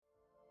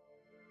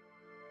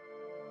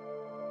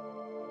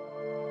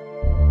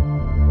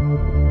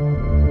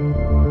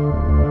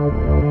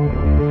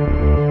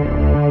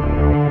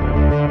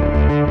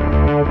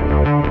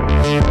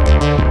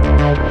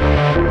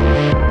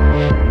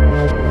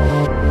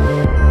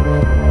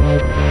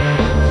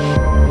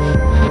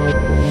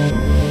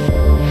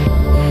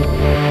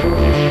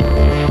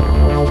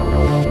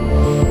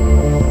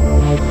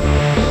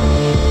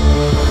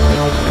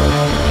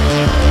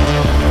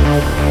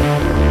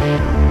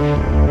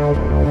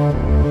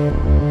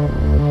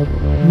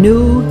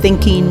New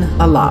Thinking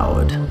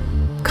Aloud.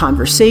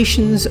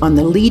 Conversations on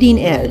the leading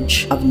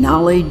edge of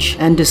knowledge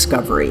and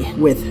discovery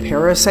with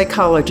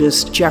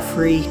parapsychologist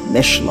Jeffrey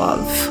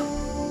Mishlove.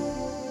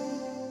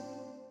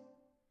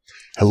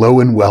 Hello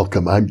and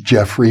welcome. I'm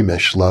Jeffrey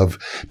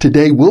Mishlove.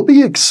 Today we'll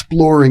be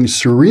exploring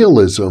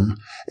surrealism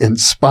and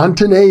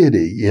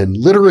spontaneity in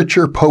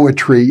literature,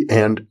 poetry,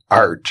 and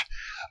art.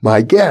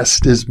 My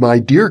guest is my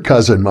dear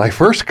cousin, my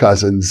first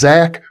cousin,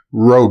 Zach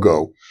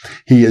Rogo.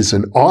 He is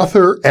an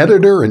author,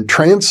 editor, and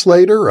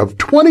translator of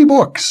 20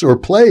 books or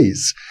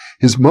plays.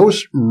 His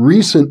most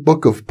recent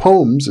book of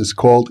poems is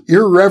called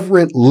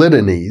Irreverent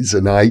Litanies,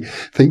 and I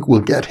think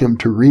we'll get him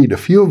to read a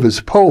few of his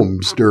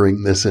poems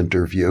during this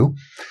interview.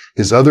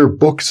 His other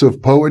books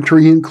of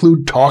poetry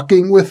include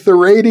Talking with the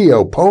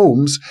Radio,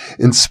 poems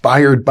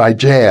inspired by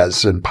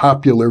jazz and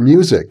popular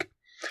music.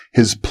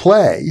 His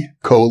play,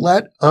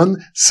 Colette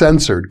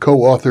Uncensored,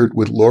 co-authored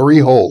with Laurie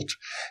Holt,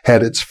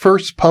 had its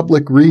first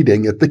public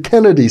reading at the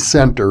Kennedy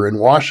Center in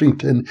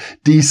Washington,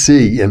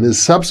 D.C., and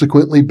has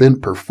subsequently been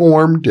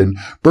performed in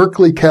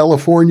Berkeley,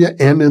 California,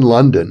 and in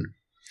London.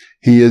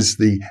 He is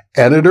the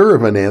editor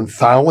of an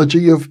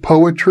anthology of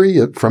poetry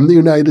from the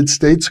United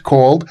States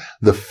called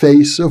The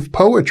Face of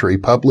Poetry,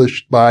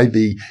 published by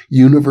the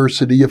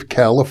University of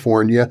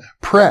California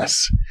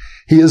Press.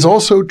 He has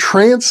also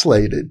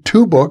translated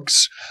 2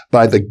 books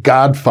by the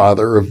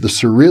godfather of the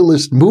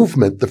Surrealist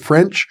movement, the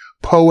French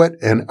poet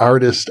and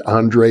artist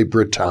André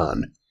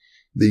Breton.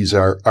 These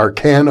are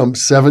Arcanum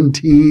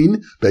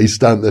 17,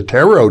 based on the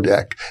tarot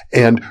deck,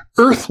 and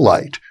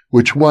Earthlight,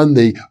 which won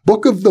the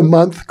Book of the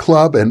Month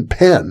Club and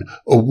Penn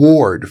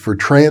Award for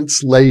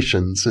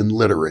Translations in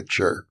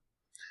Literature.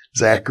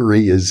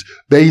 Zachary is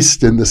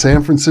based in the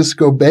San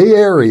Francisco Bay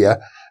Area,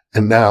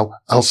 and now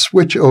I'll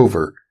switch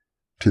over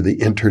to the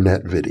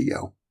internet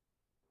video.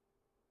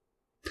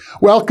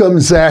 Welcome,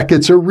 Zach.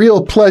 It's a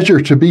real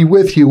pleasure to be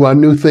with you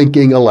on New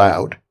Thinking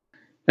Aloud.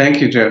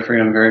 Thank you,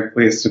 Jeffrey. I'm very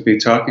pleased to be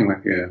talking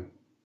with you.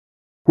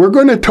 We're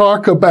going to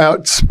talk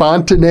about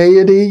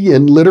spontaneity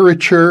in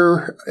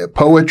literature,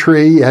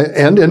 poetry,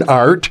 and in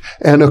art,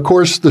 and of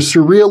course the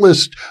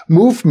Surrealist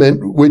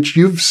movement, which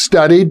you've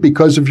studied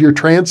because of your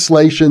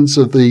translations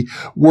of the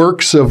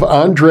works of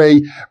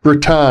André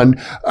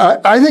Breton.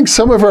 I think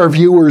some of our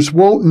viewers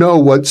won't know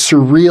what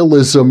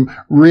Surrealism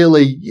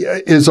really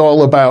is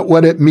all about,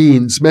 what it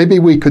means. Maybe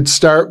we could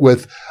start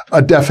with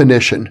a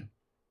definition.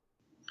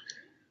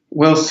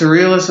 Well,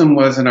 Surrealism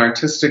was an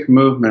artistic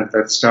movement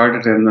that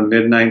started in the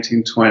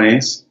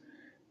mid-1920s,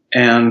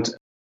 and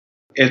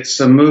it's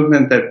a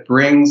movement that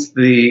brings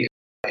the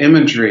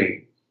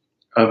imagery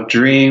of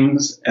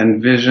dreams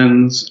and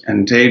visions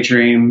and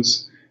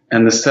daydreams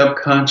and the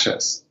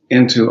subconscious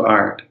into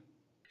art.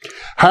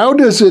 How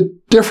does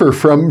it differ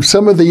from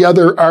some of the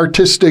other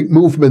artistic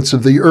movements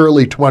of the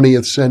early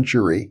 20th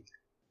century?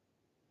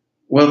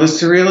 Well, the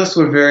Surrealists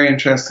were very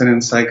interested in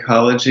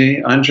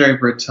psychology. André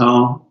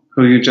Breton,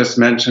 who you just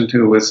mentioned,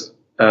 who was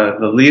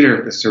the leader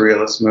of the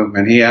Surrealist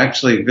movement, he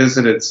actually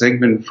visited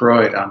Sigmund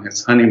Freud on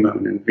his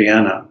honeymoon in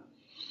Vienna.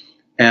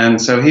 And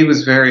so he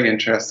was very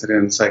interested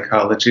in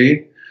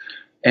psychology,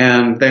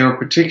 and they were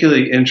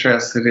particularly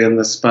interested in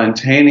the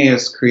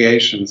spontaneous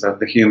creations of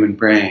the human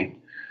brain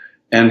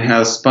and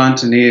how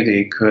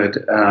spontaneity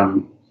could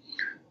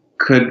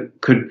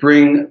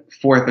bring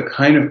forth a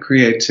kind of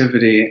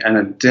creativity and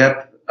a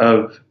depth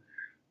of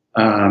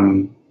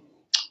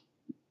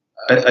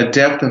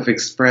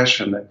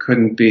expression that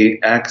couldn't be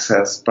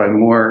accessed by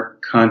more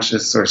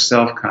conscious or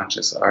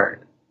self-conscious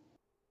art.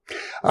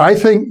 I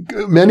think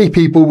many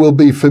people will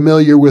be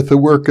familiar with the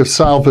work of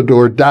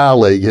Salvador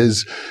Dali.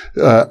 His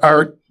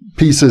art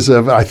pieces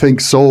have, I think,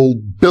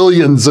 sold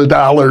billions of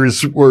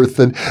dollars worth.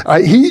 And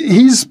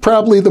he's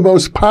probably the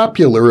most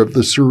popular of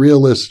the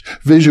Surrealist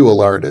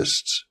visual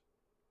artists.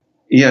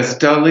 Yes,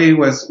 Dali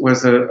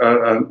was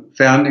a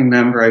founding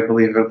member, I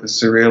believe, of the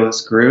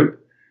Surrealist group.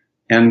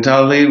 And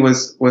Dali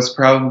was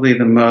probably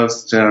the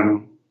most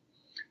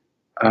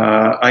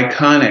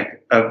iconic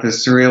of the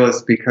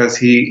Surrealists because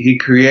he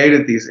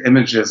created these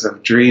images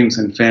of dreams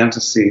and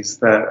fantasies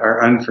that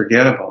are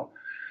unforgettable.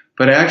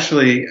 But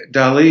actually,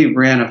 Dali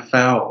ran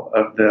afoul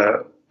of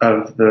the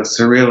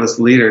Surrealist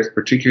leaders,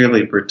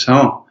 particularly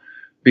Breton,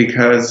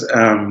 because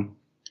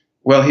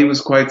he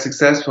was quite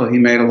successful. He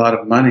made a lot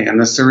of money, and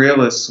the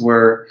Surrealists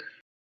were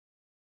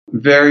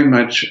very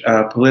much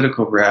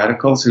political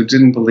radicals who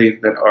didn't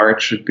believe that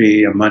art should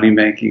be a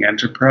money-making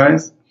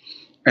enterprise.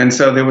 And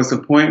so there was a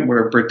point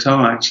where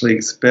Breton actually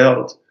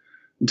expelled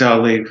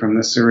Dali from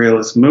the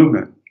Surrealist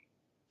movement.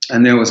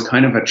 And there was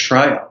kind of a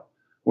trial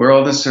where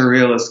all the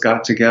Surrealists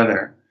got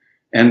together.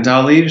 And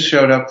Dali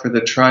showed up for the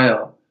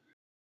trial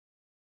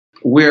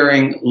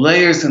wearing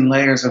layers and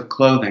layers of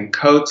clothing,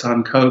 coats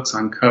on coats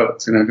on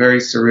coats, in a very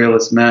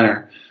Surrealist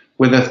manner,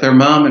 with a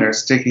thermometer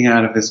sticking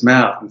out of his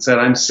mouth, and said,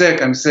 I'm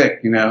sick,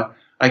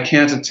 I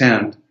can't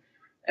attend.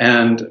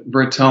 And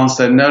Breton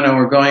said, no,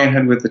 we're going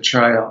ahead with the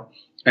trial.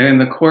 And in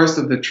the course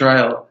of the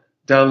trial,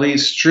 Dali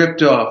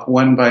stripped off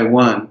one by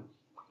one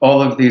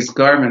all of these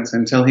garments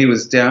until he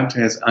was down to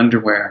his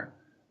underwear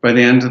by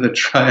the end of the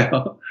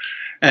trial.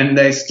 And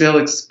they still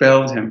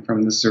expelled him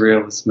from the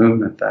Surrealist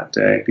movement that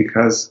day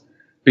because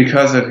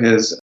of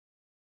his.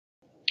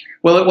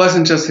 Well, it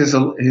wasn't just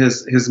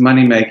his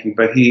money making,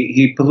 but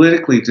he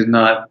politically did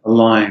not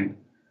align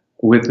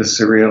with the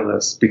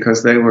Surrealists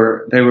because they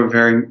were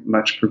very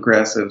much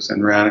progressives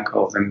and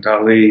radicals, and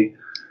Dali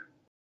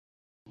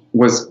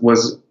was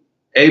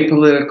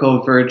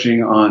apolitical,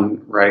 verging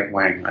on right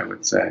wing, I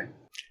would say.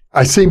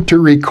 I seem to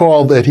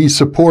recall that he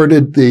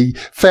supported the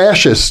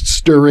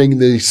fascists during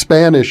the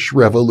Spanish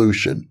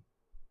Revolution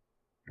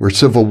or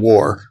Civil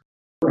War.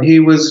 He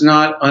was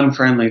not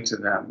unfriendly to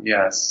them.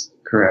 Yes,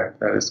 correct.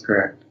 That is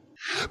correct.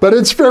 But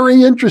it's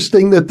very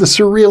interesting that the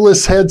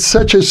Surrealists had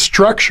such a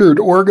structured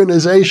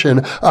organization,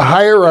 a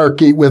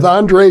hierarchy, with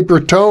André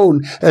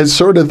Breton as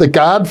sort of the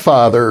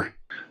godfather.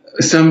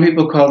 Some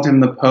people called him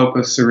the Pope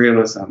of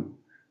Surrealism.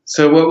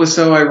 So what was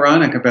so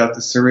ironic about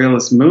the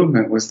Surrealist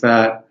movement was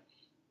that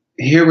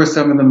here were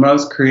some of the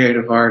most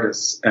creative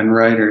artists and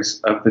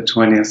writers of the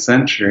 20th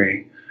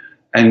century,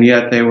 and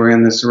yet they were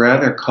in this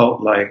rather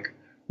cult-like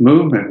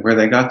movement where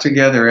they got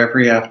together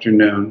every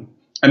afternoon.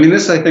 I mean,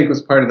 this, I think,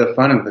 was part of the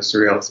fun of the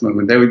Surrealist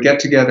movement. They would get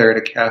together at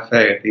a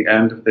cafe at the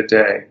end of the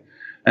day,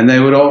 and they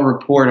would all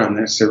report on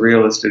their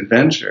Surrealist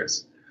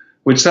adventures,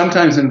 which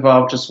sometimes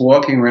involved just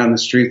walking around the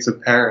streets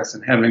of Paris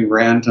and having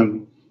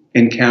random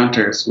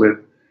encounters with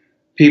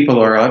people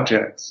or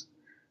objects.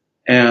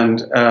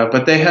 And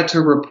but they had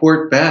to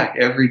report back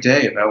every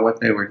day about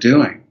what they were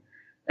doing.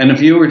 And if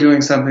you were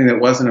doing something that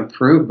wasn't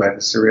approved by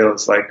the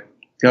Surrealists, like,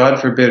 God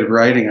forbid,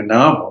 writing a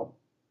novel,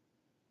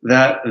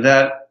 that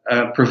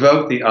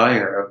provoked the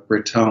ire of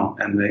Breton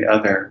and the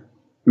other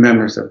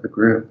members of the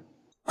group.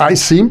 I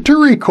seem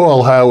to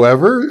recall,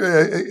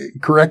 however,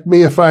 correct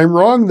me if I'm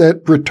wrong,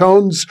 that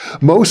Breton's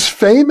most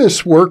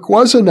famous work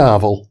was a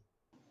novel.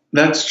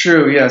 That's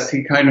true, yes.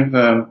 He kind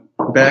of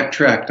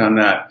backtracked on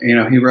that. You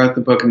know, he wrote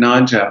the book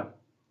Nadja,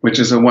 which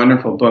is a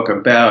wonderful book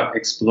about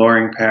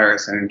exploring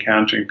Paris and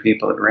encountering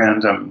people at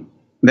random.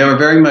 They were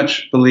very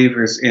much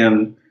believers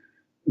in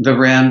the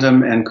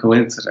random and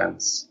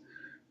coincidence.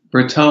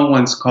 Breton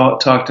once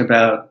talked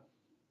about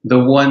the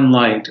one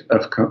light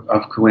of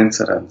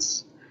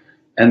coincidence,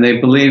 and they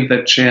believed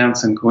that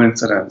chance and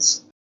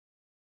coincidence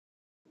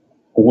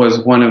was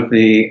one of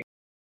the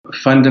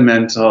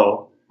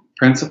fundamental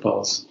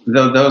principles,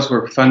 though those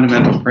were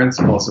fundamental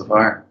principles of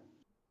art.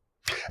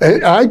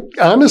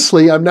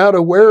 I'm not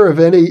aware of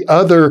any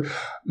other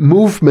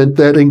movement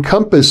that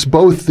encompassed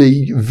both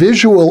the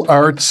visual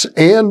arts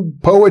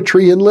and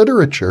poetry and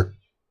literature.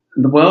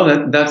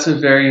 Well, that's a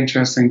very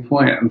interesting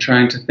point. I'm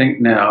trying to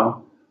think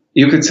now.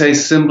 You could say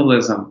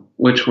symbolism,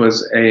 which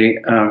was a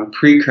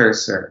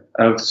precursor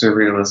of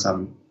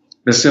Surrealism.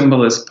 The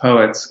symbolist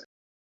poets,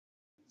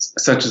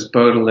 such as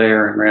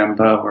Baudelaire and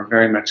Rimbaud, were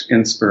very much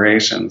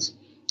inspirations.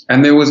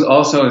 And there was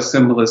also a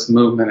symbolist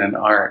movement in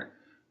art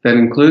that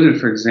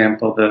included, for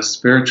example, the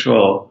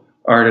spiritual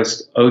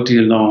artist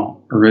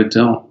Odilon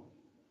Redon,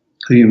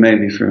 who you may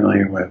be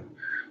familiar with.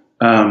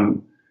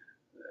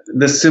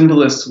 The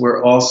symbolists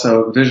were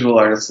also visual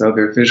artists, though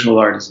their visual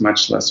art is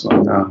much less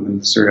well known than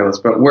the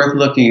Surrealists, but worth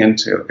looking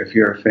into if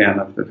you're a fan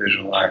of the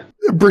visual art.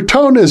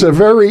 Breton is a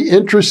very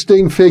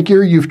interesting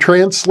figure. You've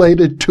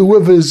translated 2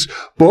 of his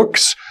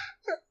books,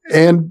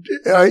 and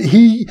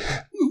he,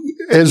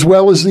 as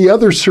well as the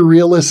other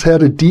Surrealists,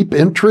 had a deep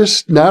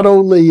interest not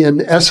only in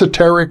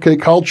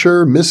esoteric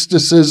culture,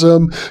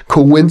 mysticism,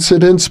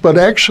 coincidence, but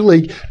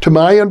actually, to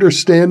my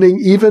understanding,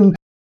 even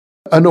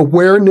an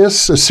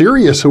awareness, a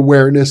serious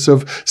awareness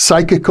of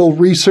psychical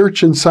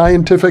research and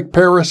scientific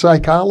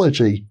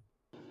parapsychology.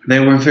 They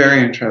were very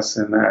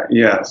interested in that,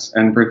 yes.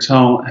 And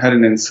Breton had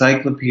an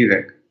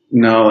encyclopedic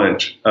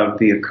knowledge of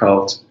the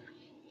occult.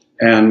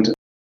 And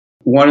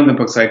one of the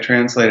books I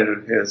translated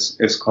of his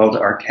is called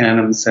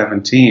Arcanum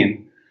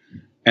 17,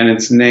 and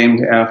it's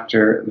named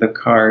after the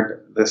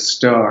card, the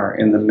star,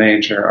 in the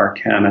major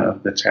arcana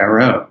of the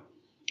tarot.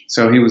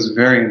 So he was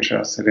very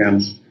interested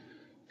in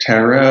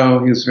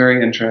tarot. He was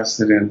very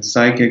interested in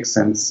psychics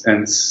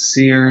and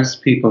seers,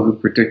 people who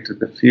predicted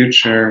the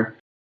future.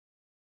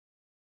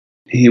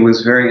 He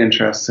was very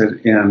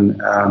interested in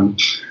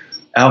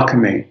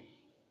alchemy.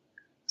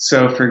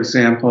 So, for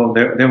example,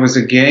 there was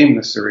a game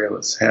the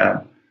Surrealists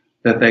had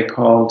that they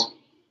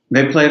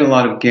played a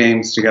lot of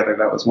games together.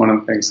 That was one of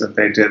the things that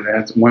they did. They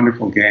had some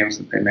wonderful games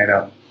that they made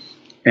up.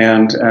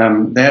 And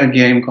they had a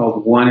game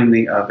called One and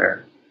the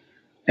Other.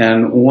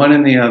 And One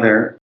and the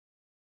Other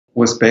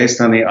was based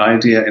on the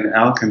idea in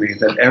alchemy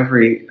that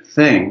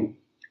everything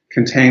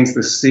contains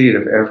the seed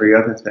of every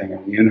other thing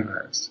in the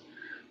universe.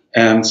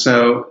 And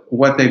so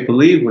what they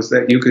believed was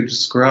that you could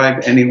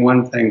describe any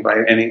one thing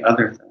by any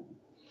other thing.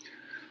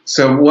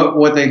 So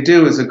what they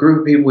do is a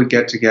group of people would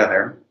get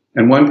together,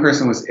 and one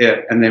person was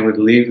it, and they would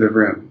leave the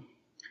room.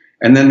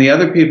 And then the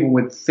other people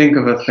would think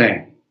of a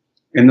thing.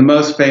 In the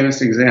most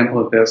famous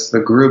example of this, the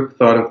group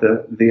thought of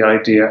the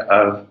idea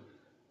of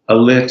a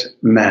lit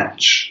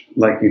match,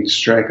 like you'd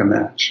strike a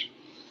match.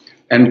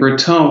 And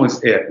Breton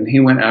was it, and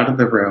he went out of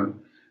the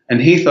room, and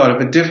he thought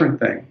of a different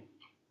thing.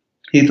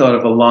 He thought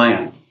of a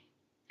lion.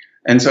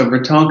 And so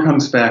Breton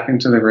comes back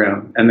into the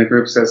room, and the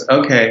group says,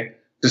 okay,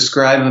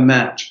 describe a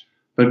match.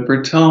 But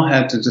Breton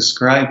had to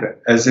describe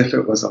it as if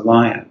it was a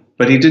lion.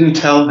 But he didn't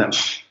tell them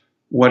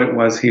what it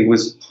was he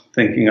was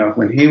thinking of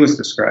when he was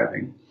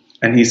describing.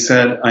 And he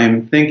said, I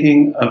am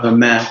thinking of a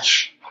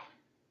match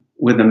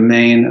with a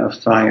mane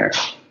of fire.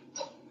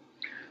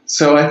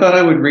 So I thought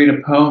I would read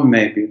a poem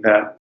maybe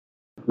that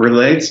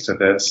relates to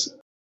this.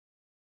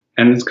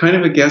 And it's kind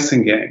of a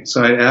guessing game.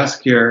 So I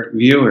ask your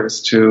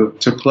viewers to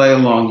play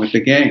along with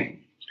the game.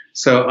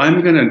 So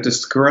I'm going to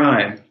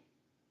describe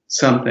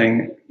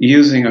something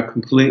using a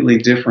completely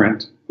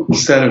different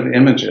set of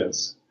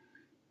images.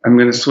 I'm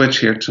going to switch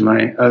here to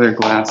my other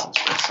glasses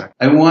for a second.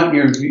 I want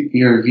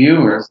your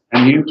viewers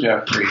and you,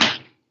 Jeffrey,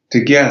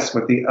 to guess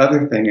what the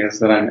other thing is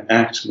that I'm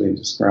actually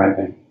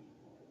describing.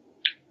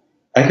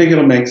 I think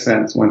it'll make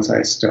sense once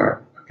I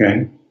start,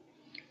 okay?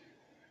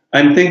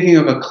 I'm thinking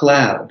of a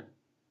cloud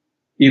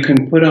you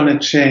can put on a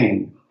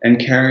chain and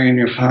carry in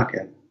your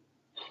pocket.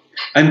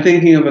 I'm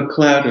thinking of a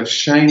cloud of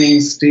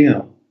shining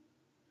steel.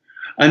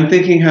 I'm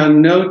thinking how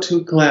no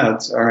two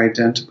clouds are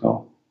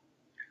identical.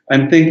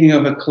 I'm thinking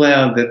of a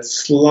cloud that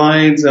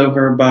slides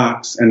over a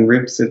box and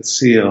rips its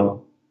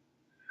seal.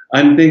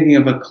 I'm thinking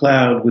of a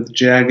cloud with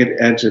jagged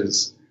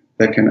edges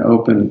that can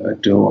open a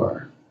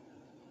door.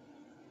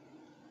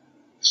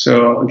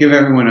 So I'll give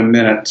everyone a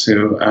minute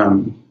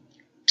to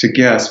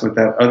guess what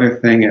that other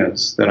thing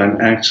is that I'm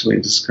actually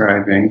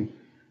describing.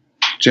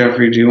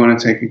 Jeffrey, do you want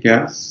to take a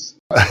guess?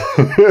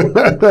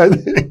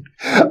 The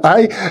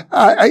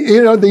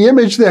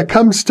image that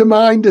comes to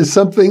mind is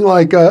something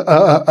like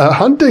a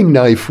hunting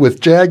knife with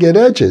jagged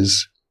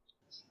edges.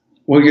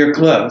 Well, you're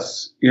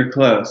close. You're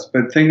close.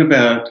 But think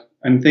about,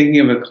 I'm thinking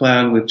of a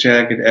cloud with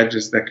jagged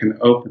edges that can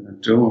open a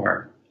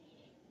door.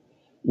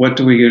 What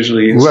do we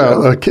usually use?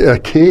 Well, a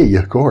key,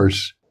 of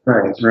course.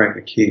 Right,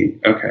 a key.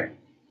 Okay.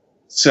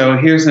 So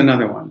here's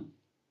another one.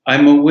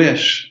 I'm a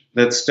wish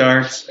that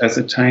starts as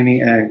a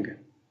tiny egg.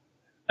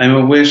 I'm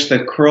a wish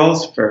that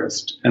crawls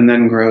first and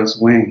then grows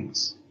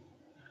wings.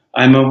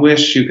 I'm a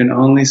wish you can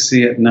only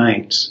see at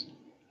night.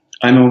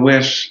 I'm a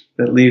wish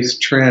that leaves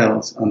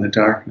trails on the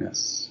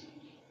darkness.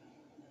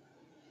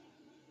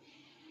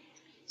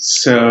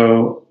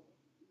 So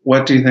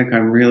what do you think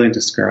I'm really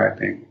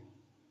describing?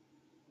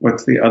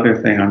 What's the other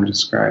thing I'm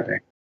describing?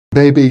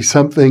 Maybe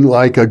something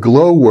like a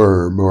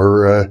glowworm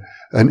or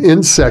an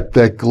insect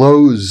that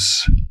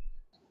glows.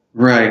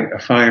 Right, a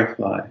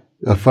firefly.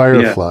 A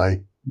firefly. Yeah.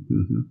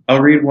 Mm-hmm.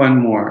 I'll read one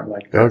more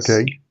like this.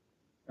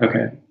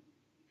 Okay.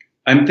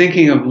 I'm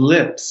thinking of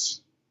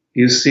lips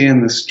you see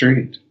in the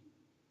street.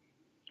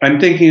 I'm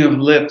thinking of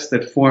lips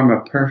that form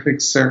a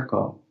perfect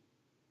circle.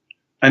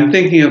 I'm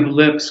thinking of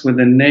lips with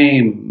a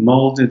name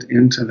molded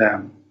into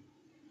them.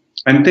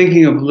 I'm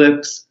thinking of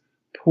lips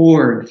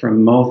poured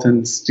from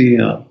molten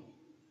steel.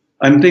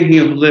 I'm thinking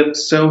of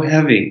lips so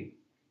heavy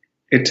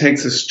it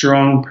takes a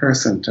strong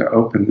person to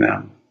open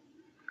them.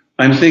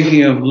 I'm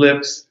thinking of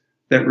lips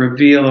that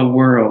reveal a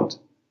world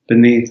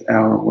beneath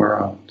our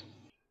world.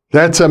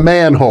 That's a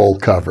manhole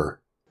cover.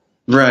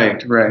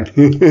 Right.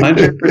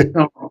 Andre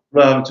Breton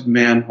loved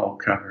manhole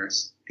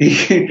covers.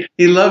 He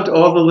loved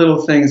all the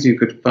little things you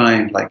could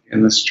find, like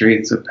in the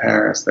streets of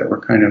Paris, that were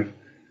kind of,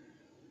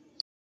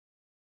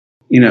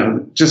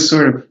 just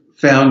sort of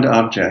found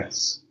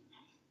objects.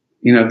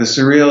 The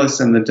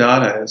Surrealists and the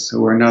Dadaists,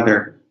 who were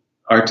another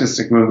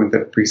artistic movement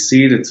that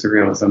preceded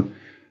Surrealism,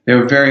 they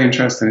were very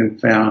interested in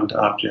found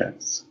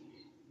objects.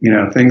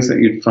 Things that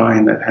you'd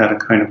find that had a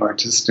kind of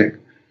artistic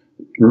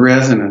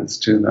resonance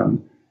to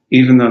them,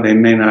 even though they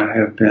may not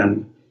have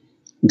been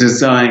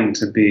designed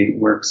to be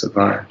works of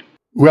art.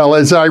 Well,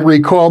 as I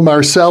recall,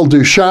 Marcel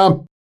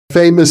Duchamp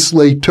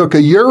famously took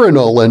a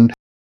urinal and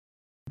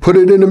put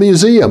it in a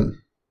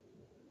museum.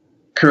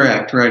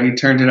 Correct, right. He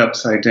turned it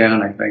upside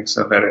down, I think,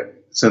 so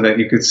that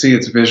you could see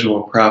its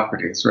visual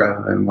properties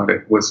rather than what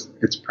it was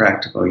its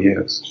practical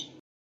use.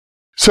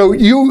 So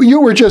you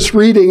were just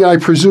reading, I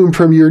presume,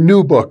 from your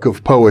new book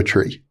of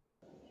poetry.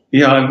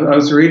 Yeah, I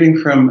was reading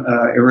from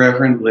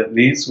Irreverent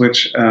Litanies,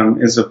 which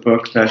is a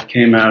book that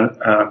came out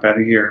about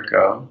a year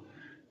ago.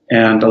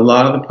 And a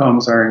lot of the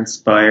poems are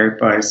inspired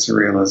by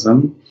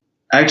Surrealism.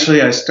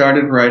 Actually, I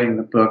started writing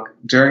the book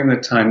during the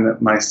time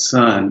that my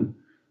son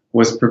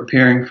was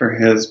preparing for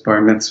his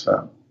bar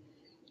mitzvah.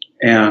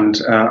 And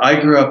I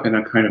grew up in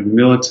a kind of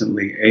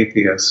militantly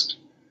atheist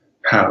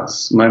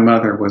house. My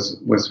mother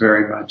was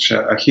very much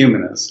a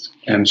humanist,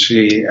 and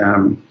she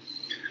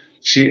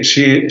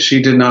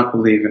did not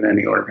believe in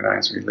any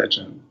organized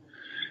religion.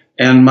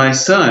 And my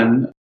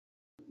son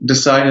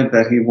decided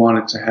that he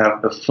wanted to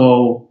have the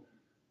full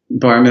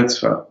bar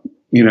mitzvah,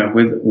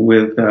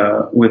 with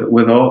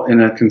all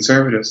in a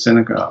conservative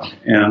synagogue.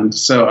 And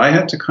so I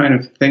had to kind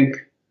of think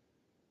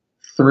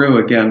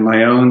through again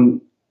my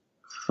own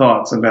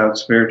thoughts about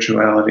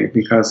spirituality,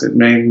 because it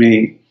made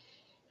me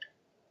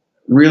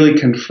really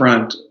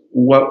confront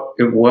what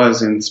it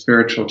was in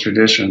spiritual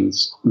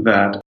traditions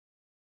that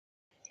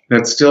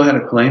still had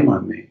a claim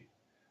on me.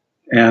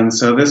 And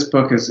so this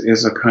book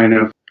is a kind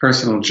of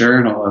personal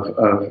journal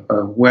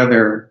of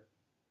whether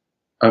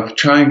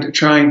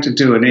trying to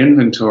do an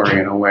inventory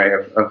in a way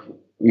of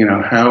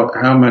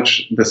how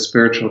much the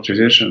spiritual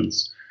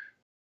traditions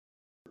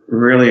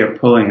really are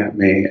pulling at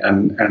me,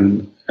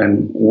 and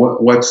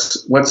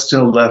what's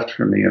still left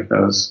for me of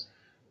those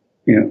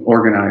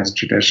organized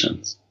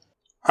traditions.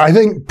 I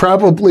think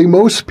probably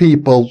most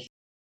people,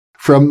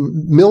 from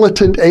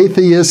militant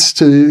atheists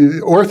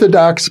to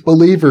Orthodox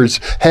believers,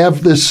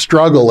 have this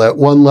struggle at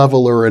one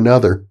level or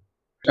another.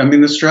 I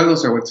mean, the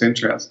struggles are what's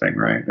interesting,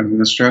 right? I mean,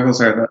 the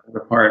struggles are the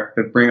part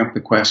that bring up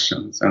the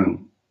questions.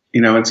 And,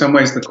 in some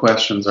ways, the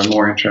questions are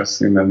more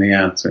interesting than the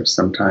answers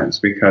sometimes,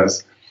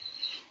 because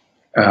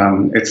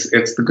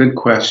it's the good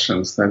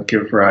questions that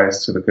give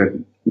rise to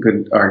the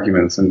good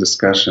arguments and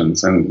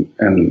discussions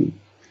and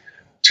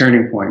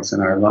turning points in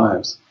our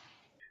lives.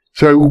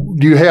 So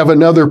do you have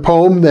another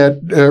poem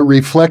that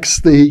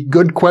reflects the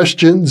good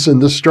questions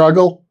and the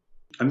struggle?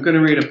 I'm going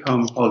to read a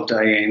poem called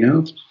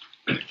Dayenu.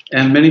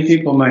 And many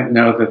people might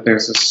know that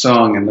there's a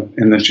song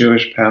in the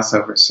Jewish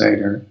Passover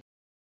Seder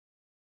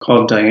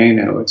called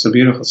Dayenu. It's a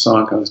beautiful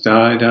song. It goes, Day,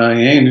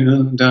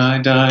 Dayenu,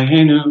 Day,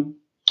 Dayenu.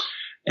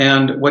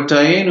 And what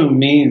Dayenu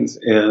means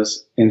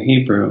is, in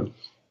Hebrew,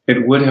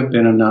 it would have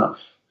been enough.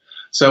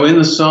 So in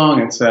the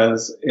song it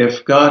says,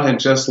 if God had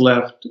just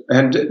led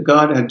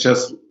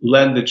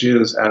the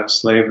Jews out of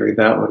slavery,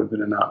 that would have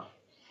been enough.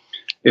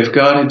 If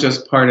God had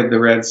just parted the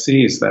Red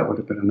Seas, that would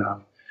have been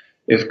enough.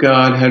 If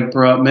God had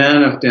brought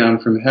manna down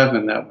from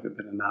heaven, that would have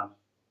been enough.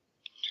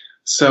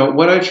 So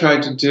what I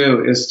tried to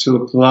do is to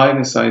apply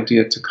this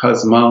idea to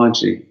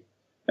cosmology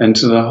and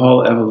to the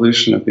whole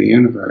evolution of the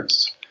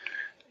universe.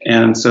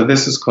 And so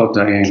this is called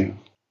Dayenu.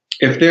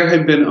 If there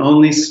had been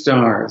only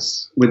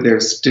stars with their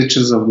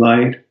stitches of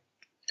light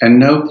and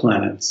no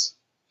planets,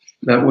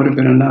 that would have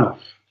been enough.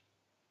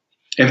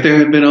 If there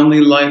had been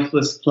only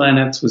lifeless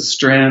planets with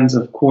strands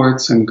of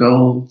quartz and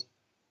gold,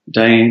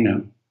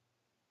 Dayenu.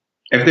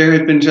 If there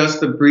had been just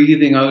the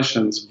breathing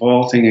oceans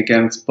vaulting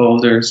against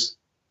boulders,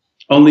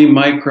 only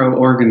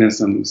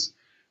microorganisms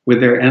with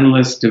their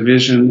endless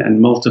division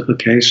and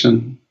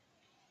multiplication.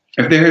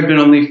 If there had been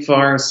only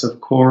forests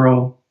of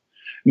coral,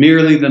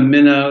 merely the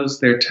minnows,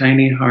 their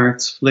tiny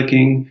hearts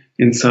flicking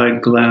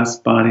inside glass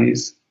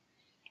bodies.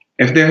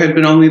 If there had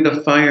been only the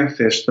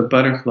firefish, the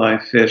butterfly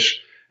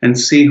fish, and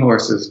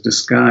seahorses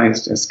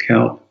disguised as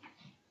kelp.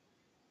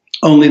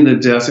 Only the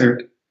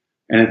desert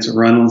and its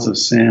runnels of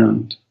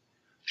sand.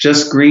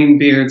 Just green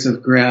beards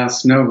of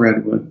grass, no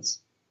redwoods.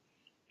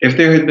 If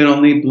there had been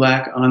only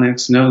black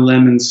onyx, no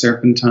lemon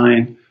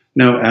serpentine,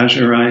 no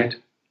azurite.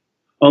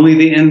 Only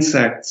the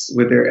insects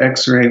with their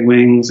X-ray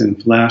wings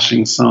and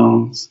flashing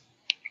songs.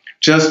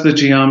 Just the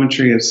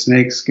geometry of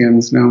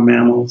snakeskins, no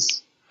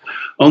mammals.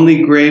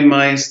 Only gray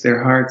mice,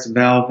 their hearts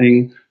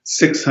valving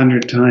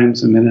 600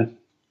 times a minute.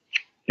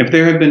 If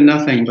there had been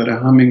nothing but a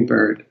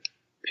hummingbird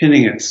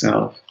pinning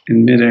itself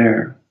in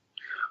midair.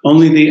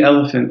 Only the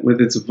elephant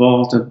with its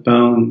vault of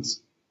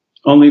bones.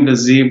 Only the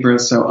zebra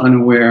so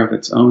unaware of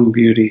its own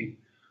beauty.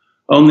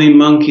 Only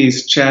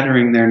monkeys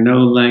chattering their no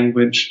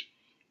language.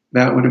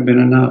 That would have been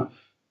enough.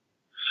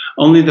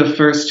 Only the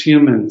first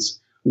humans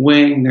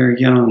weighing their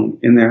young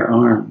in their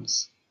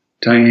arms.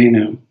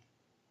 Dayenu.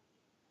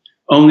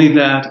 Only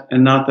that,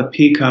 and not the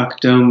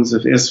peacock domes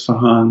of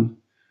Isfahan,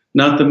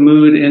 not the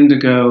mood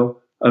indigo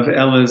of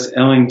Ella's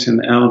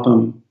Ellington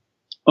album.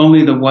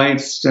 Only the white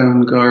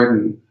stone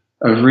garden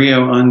of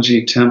Rio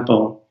Anji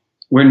Temple,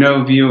 where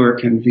no viewer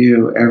can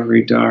view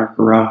every dark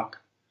rock.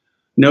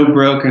 No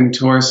broken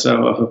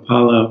torso of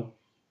Apollo,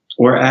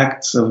 or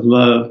acts of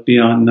love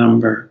beyond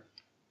number.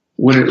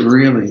 Would it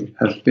really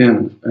have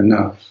been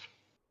enough?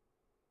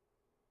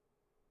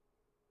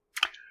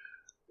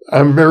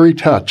 I'm very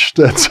touched.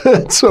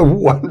 That's a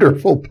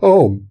wonderful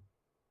poem.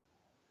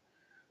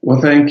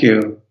 Well, thank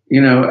you.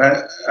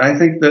 I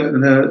think that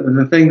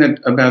the thing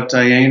that about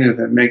Dayenu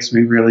that makes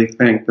me really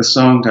think, the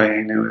song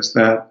Dayenu, is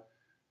that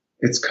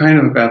it's kind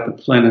of about the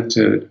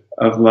plenitude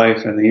of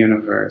life and the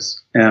universe.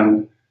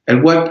 And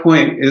at what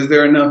point is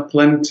there enough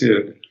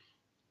plenitude?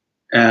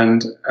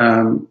 And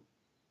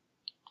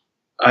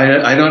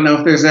I don't know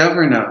if there's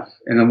ever enough.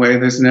 In a way,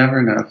 there's never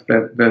enough.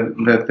 That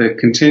the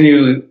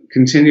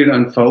continued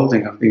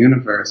unfolding of the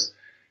universe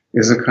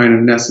is a kind of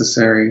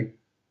necessary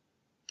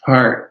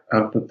part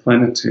of the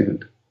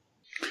plenitude.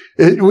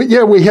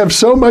 We have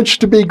so much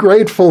to be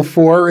grateful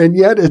for, and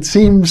yet it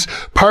seems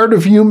part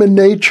of human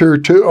nature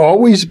to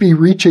always be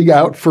reaching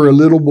out for a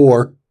little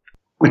more.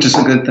 Which is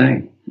a good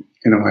thing,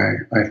 in a way,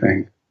 I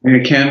think. I mean,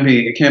 it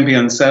can be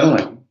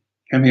unsettling.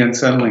 It can be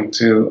unsettling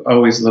to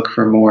always look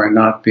for more and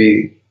not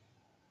be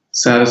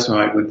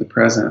satisfied with the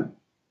present.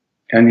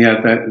 And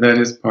yet that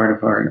is part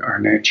of our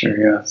nature,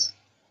 yes.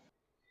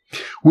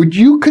 Would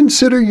you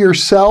consider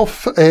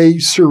yourself a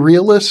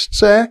surrealist,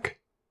 Zach?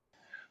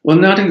 Well,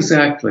 not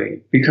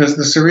exactly, because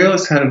the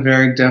surrealists had a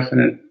very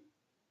definite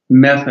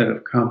method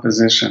of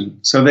composition.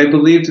 So they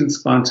believed in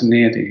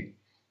spontaneity.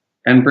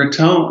 And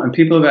Breton, and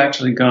people have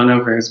actually gone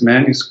over his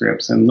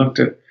manuscripts and looked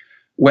at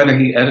whether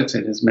he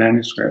edited his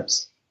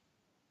manuscripts.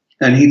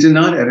 And he did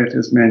not edit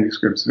his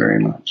manuscripts very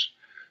much.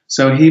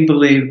 So he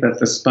believed that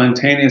the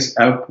spontaneous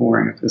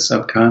outpouring of the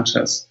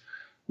subconscious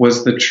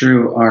was the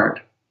true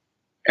art.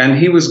 And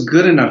he was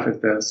good enough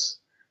at this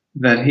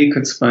that he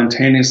could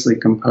spontaneously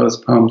compose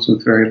poems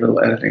with very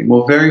little editing.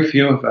 Well, very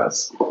few of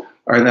us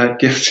are that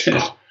gifted.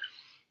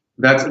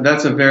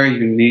 That's a very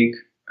unique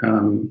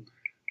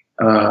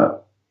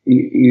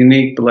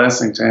unique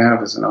blessing to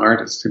have as an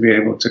artist, to be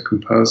able to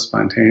compose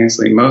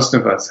spontaneously. Most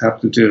of us have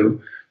to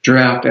do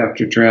draft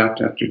after draft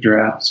after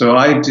draft. So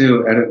I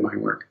do edit my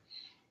work.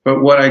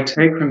 But what I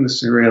take from the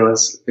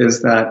Surrealists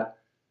is that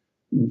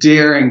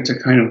daring to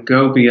kind of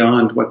go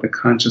beyond what the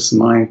conscious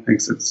mind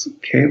thinks it's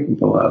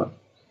capable of.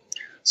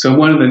 So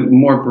one of the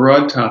more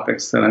broad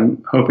topics that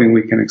I'm hoping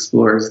we can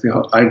explore is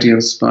the idea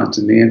of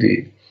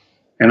spontaneity.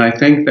 And I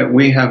think that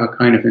we have a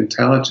kind of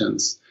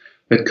intelligence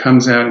that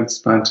comes out in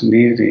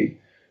spontaneity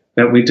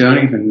that we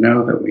don't even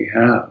know that we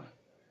have.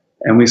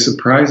 And we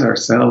surprise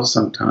ourselves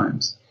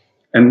sometimes.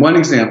 And one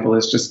example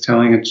is just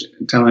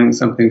telling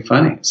something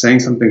funny,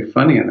 saying something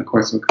funny in the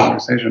course of a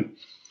conversation.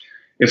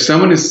 If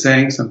someone is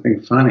saying something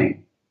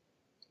funny,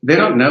 they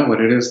don't know what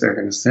it is they're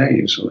going to say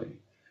usually.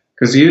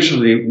 Because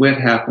usually wit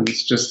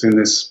happens just in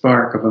this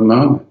spark of a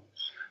moment.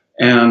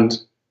 And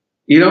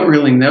you don't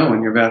really know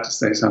when you're about to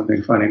say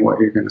something funny what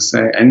you're going to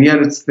say. And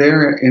yet it's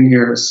there in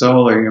your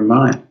soul or your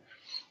mind.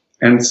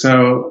 And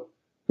so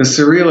the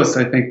Surrealists,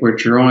 I think, were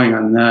drawing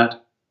on that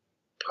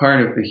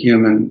part of the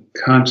human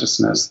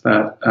consciousness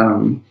that,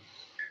 and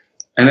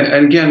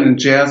again,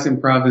 jazz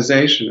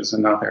improvisation is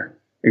another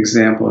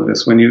example of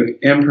this. When you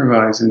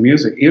improvise in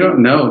music, you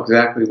don't know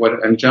exactly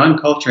what, and John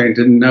Coltrane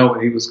didn't know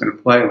what he was going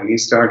to play when he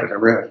started a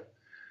riff.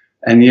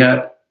 And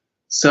yet,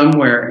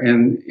 somewhere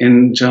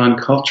in John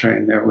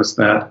Coltrane, there was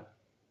that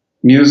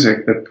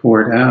music that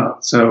poured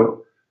out.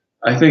 So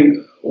I think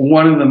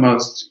one of the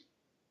most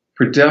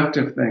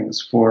productive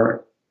things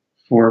for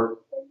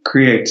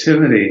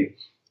creativity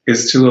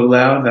is to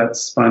allow that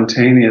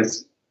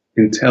spontaneous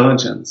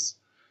intelligence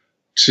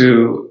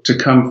to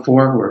come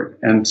forward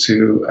and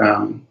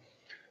to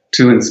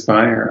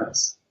inspire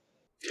us.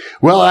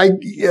 Well, I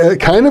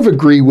kind of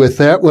agree with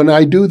that. When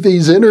I do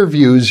these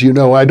interviews,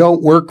 I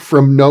don't work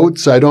from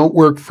notes. I don't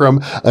work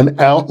from an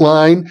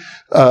outline.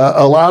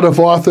 A lot of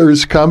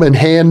authors come and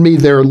hand me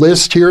their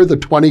list here, the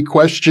 20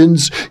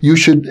 questions you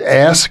should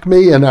ask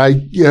me, and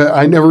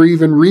I never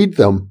even read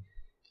them.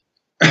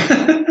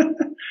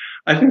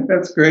 I think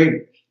that's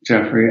great,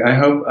 Jeffrey. I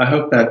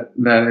hope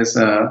that is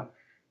a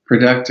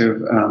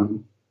productive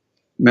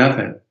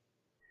method.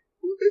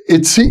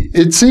 It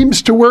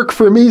seems to work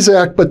for me,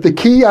 Zach, but the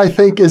key, I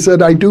think, is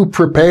that I do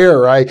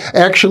prepare. I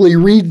actually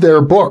read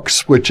their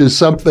books, which is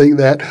something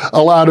that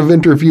a lot of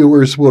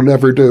interviewers will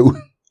never do.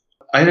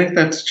 I think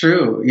that's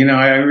true.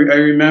 I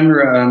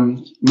remember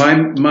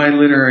my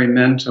literary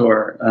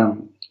mentor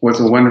was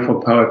a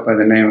wonderful poet by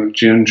the name of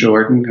June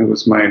Jordan, who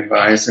was my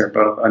advisor,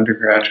 both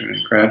undergraduate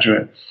and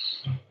graduate.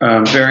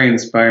 Very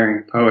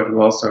inspiring poet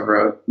who also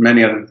wrote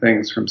many other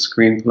things, from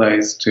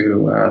screenplays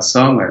to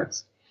song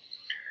lyrics.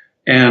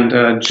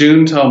 And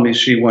June told me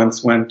she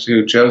once went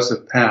to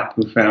Joseph Papp,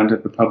 who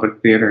founded the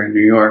Public Theater in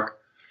New York,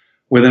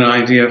 with an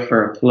idea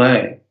for a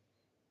play.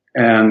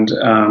 And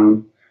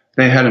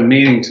they had a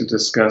meeting to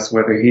discuss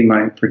whether he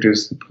might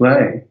produce the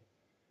play.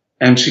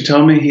 And she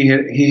told me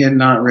he had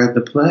not read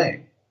the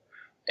play.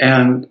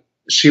 And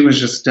she was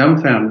just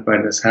dumbfounded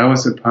by this. How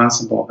is it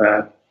possible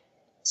that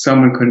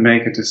someone could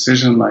make a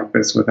decision like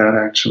this without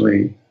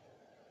actually...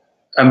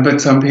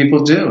 but some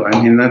people do.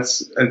 I mean,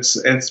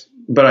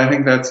 but I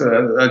think that's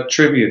a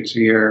tribute to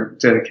your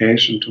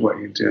dedication to what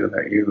you do,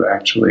 that you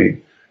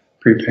actually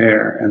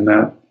prepare, and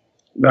that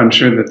I'm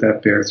sure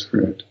that bears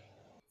fruit.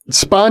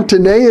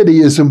 Spontaneity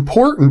is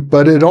important,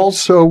 but it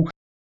also,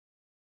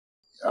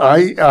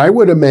 I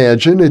would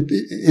imagine,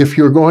 if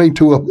you're going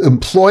to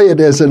employ it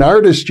as an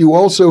artist, you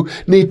also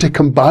need to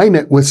combine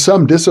it with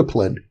some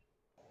discipline.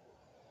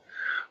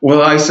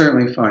 Well, I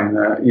certainly find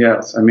that,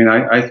 yes. I mean,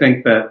 I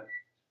think that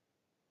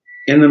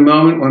in the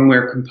moment when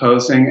we're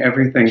composing,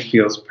 everything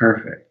feels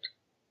perfect,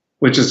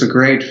 which is a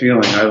great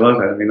feeling. I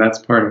love it. I mean, that's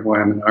part of why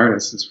I'm an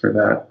artist, is for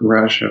that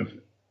rush of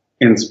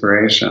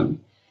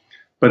inspiration.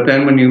 But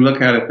then when you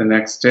look at it the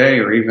next day,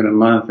 or even a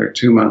month or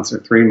 2 months or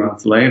 3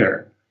 months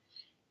later,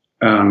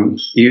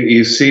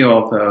 you see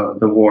all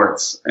the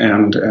warts,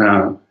 and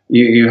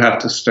you have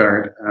to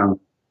start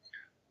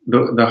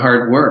the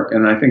hard work.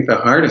 And I think the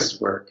hardest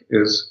work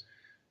is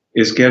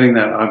getting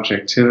that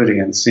objectivity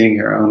and seeing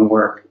your own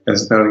work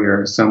as though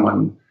you're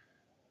someone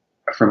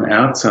from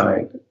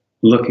outside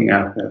looking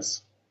at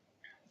this.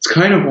 It's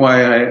kind of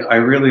why I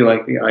really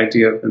like the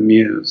idea of the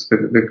muse,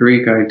 the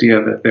Greek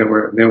idea that there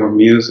were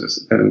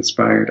muses that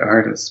inspired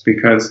artists.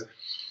 Because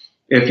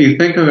if you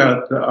think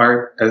about the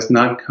art as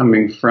not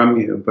coming from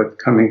you, but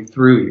coming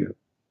through you,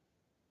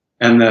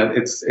 and that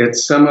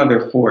it's some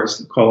other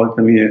force, call it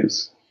the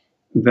muse,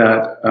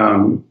 that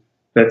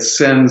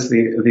sends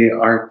the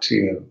art to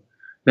you,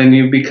 then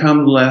you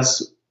become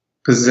less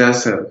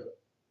possessive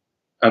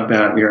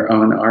about your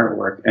own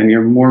artwork, and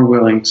you're more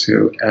willing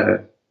to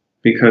edit,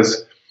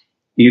 because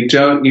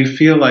you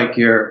feel like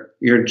you're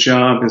your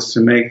job is to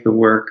make the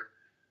work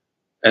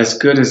as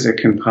good as it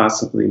can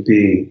possibly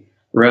be,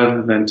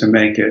 rather than to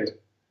make it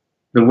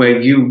the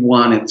way you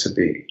want it to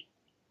be,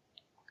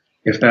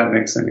 if that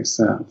makes any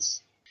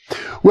sense.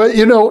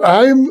 Well,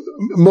 I'm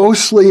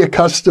mostly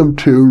accustomed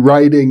to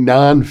writing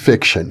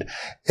nonfiction,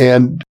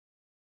 and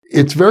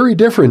it's very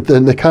different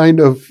than the kind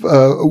of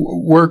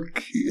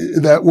work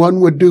that one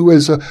would do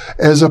as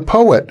a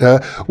poet.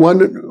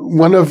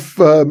 One of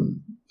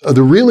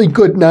the really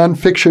good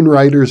nonfiction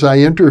writers I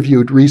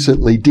interviewed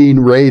recently, Dean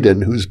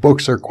Radin, whose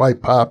books are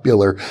quite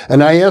popular,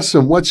 and I asked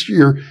him, "What's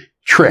your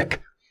trick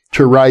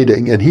to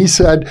writing?" And he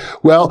said,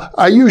 "Well,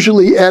 I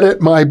usually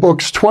edit my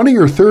books 20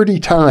 or 30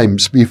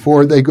 times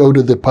before they go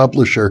to the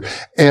publisher.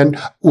 And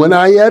when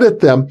I edit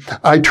them,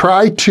 I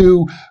try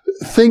to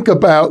think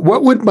about,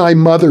 what would my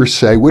mother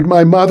say? Would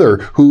my mother,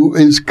 who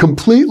is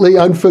completely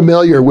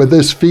unfamiliar with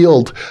this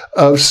field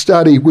of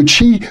study, would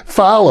she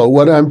follow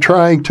what I'm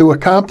trying to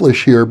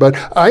accomplish here?" But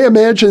I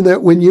imagine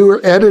that when you're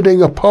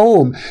editing a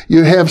poem,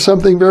 you have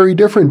something very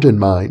different in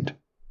mind.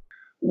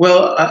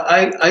 Well,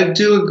 I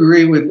do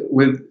agree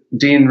with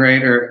Dean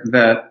Rader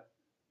that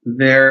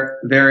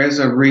there is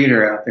a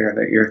reader out there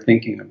that you're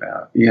thinking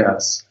about,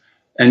 yes.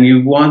 And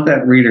you want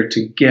that reader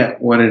to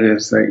get what it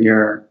is that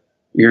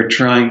you're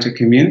trying to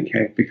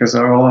communicate, because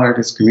all art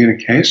is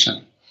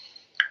communication.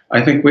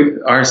 I think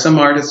some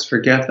artists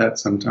forget that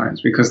sometimes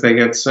because they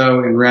get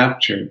so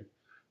enraptured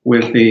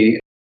with the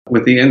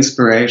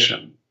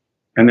inspiration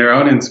and their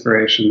own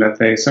inspiration that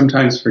they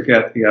sometimes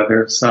forget the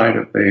other side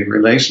of the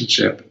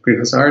relationship,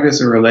 because art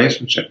is a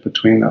relationship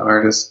between the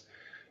artist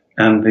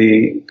and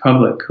the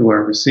public who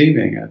are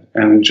receiving it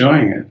and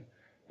enjoying it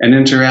and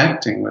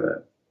interacting with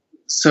it.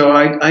 So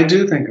I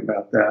do think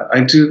about that.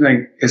 I do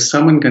think, is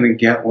someone going to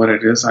get what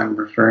it is I'm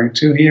referring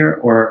to here?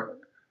 Or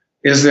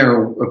is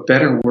there a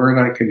better word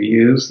I could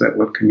use that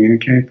would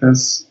communicate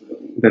this?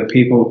 That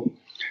people,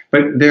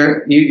 but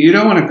you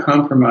don't want to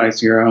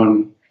compromise your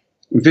own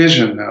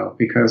vision, though,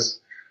 because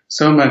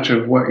so much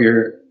of what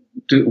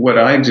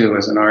I do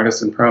as an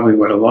artist, and probably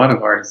what a lot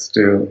of artists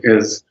do,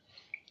 is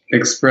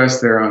express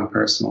their own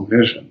personal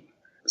vision.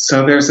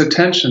 So there's a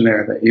tension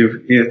there that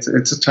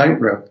it's a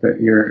tightrope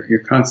that you're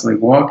constantly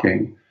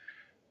walking.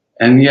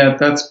 And yet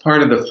that's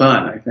part of the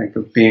fun, I think,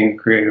 of being a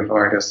creative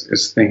artist,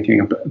 is thinking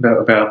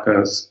about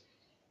those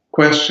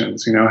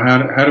questions.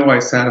 How do I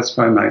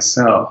satisfy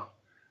myself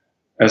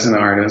as an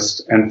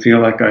artist and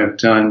feel like I've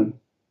done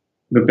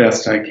the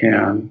best I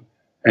can?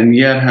 And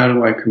yet, how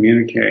do I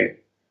communicate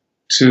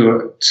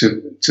to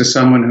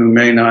someone who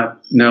may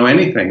not know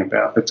anything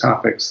about the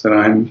topics that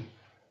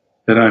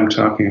I'm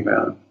talking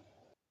about?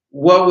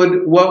 What would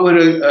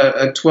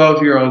a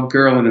 12-year-old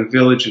girl in a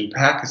village in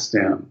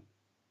Pakistan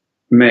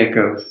make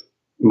of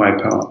my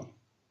poem?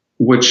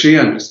 Would she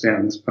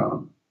understand this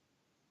poem?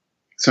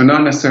 So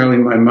not necessarily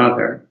my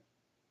mother,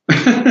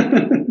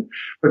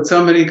 but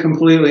somebody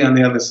completely on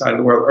the other side of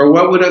the world. Or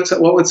what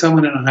would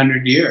someone in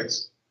 100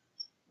 years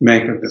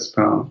make of this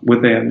poem?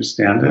 Would they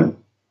understand it?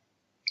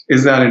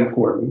 Is that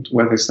important,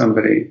 whether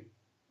somebody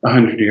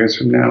 100 years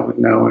from now would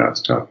know what I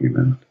was talking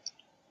about?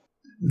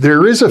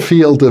 There is a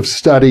field of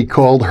study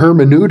called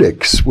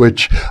hermeneutics,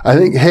 which I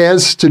think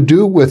has to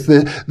do with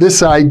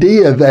this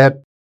idea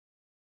that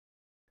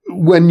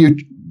when you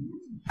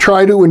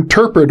try to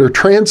interpret or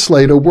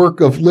translate a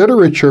work of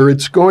literature,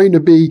 it's going to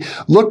be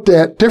looked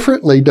at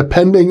differently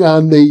depending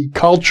on the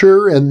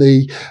culture and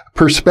the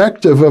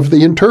perspective of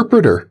the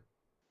interpreter.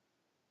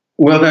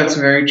 Well, that's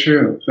very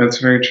true. That's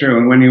very true.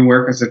 And when you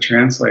work as a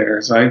translator,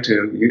 as I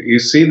do, you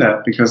see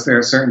that, because there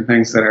are certain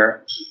things that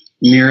are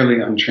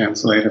nearly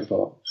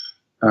untranslatable.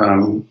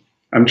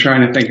 I'm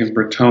trying to think of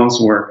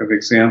Breton's work of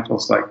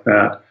examples like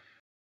that.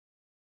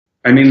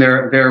 I mean,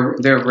 there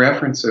are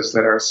references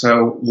that are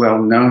so well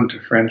known to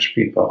French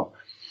people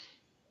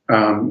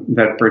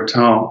that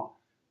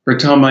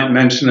Breton might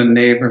mention a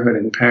neighborhood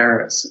in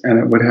Paris, and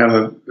it would have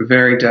a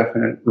very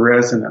definite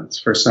resonance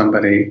for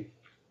somebody.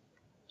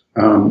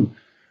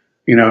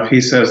 If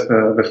he says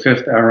the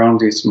 5th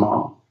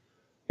arrondissement,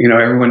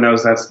 everyone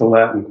knows that's the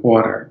Latin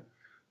Quarter.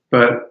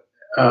 But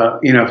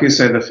if you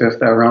say the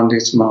 5th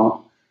arrondissement,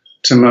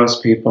 to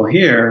most people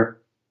here,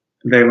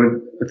 they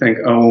would think,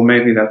 oh, well,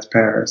 maybe that's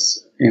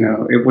Paris.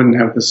 It wouldn't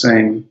have the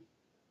same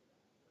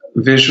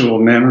visual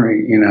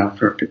memory,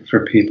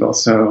 for people.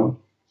 So,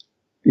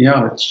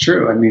 yeah, it's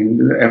true. I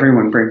mean,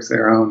 everyone brings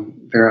their own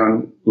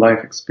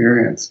life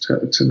experience to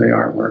the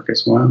artwork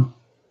as well.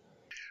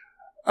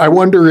 I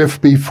wonder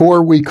if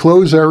before we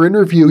close our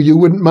interview, you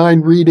wouldn't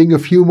mind reading a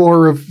few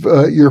more of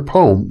your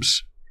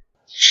poems.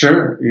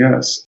 Sure,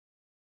 yes.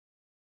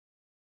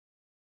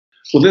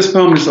 Well, this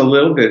poem is a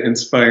little bit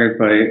inspired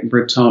by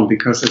Breton,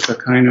 because it's a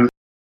kind of,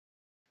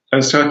 I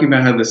was talking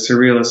about how the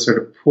surrealists sort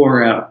of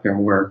pour out their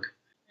work,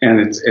 and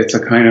it's a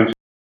kind of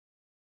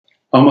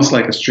almost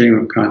like a stream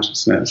of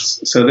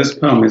consciousness. So this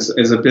poem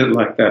is a bit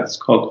like that. It's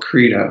called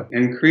Credo.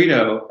 And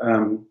Credo,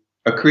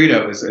 a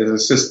credo is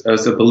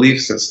a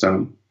belief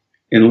system.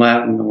 In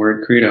Latin, the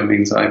word credo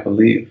means I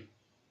believe.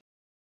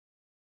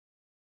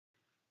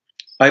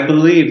 I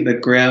believe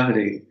that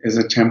gravity is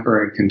a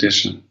temporary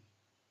condition.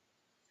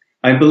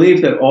 I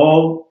believe that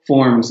all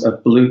forms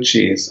of blue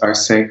cheese are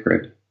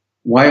sacred.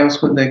 Why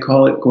else would they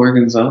call it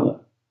gorgonzola?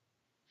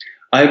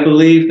 I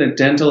believe that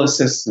dental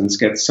assistants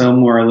get so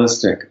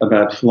moralistic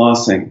about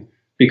flossing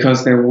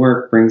because their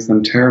work brings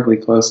them terribly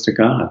close to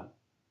God.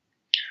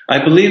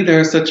 I believe there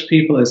are such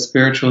people as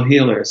spiritual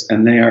healers,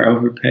 and they are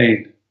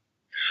overpaid.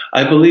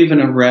 I believe in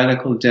a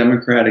radical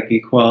democratic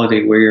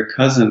equality where your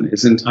cousin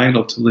is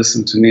entitled to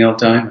listen to Neil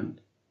Diamond.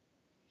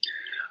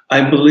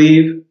 I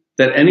believe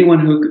that anyone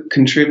who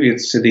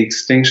contributes to the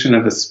extinction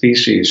of a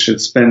species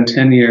should spend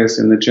 10 years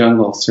in the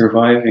jungle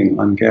surviving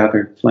on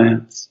gathered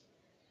plants.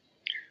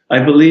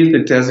 I believe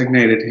that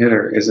designated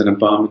hitter is an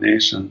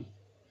abomination.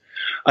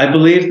 I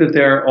believe that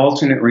there are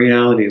alternate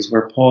realities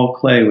where Paul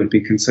Klee would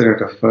be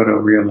considered a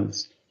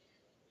photorealist.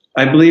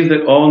 I believe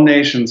that all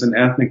nations and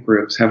ethnic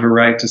groups have a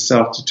right to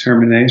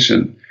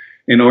self-determination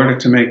in order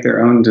to make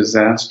their own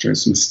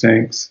disastrous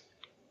mistakes.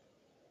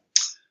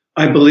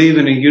 I believe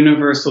in a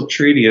universal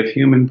treaty of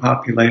human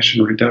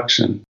population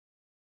reduction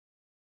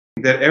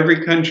that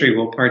every country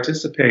will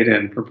participate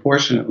in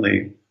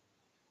proportionately.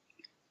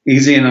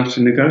 Easy enough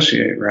to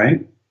negotiate,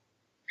 right?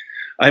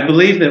 I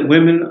believe that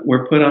women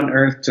were put on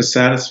earth to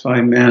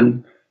satisfy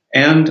men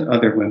and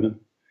other women,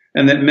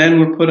 and that men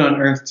were put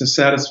on earth to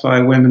satisfy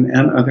women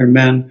and other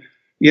men.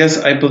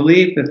 Yes, I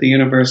believe that the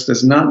universe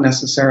does not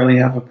necessarily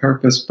have a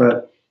purpose,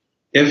 but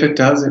if it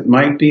does, it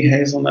might be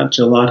hazelnut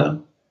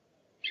gelato.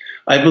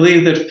 I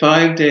believe that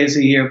 5 days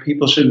a year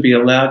people should be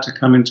allowed to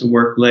come into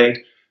work late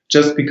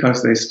just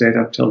because they stayed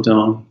up till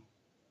dawn.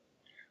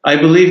 I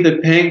believe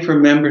that paying for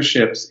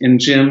memberships in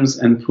gyms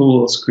and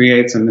pools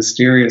creates a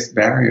mysterious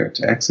barrier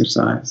to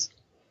exercise.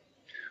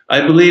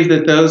 I believe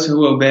that those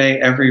who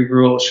obey every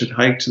rule should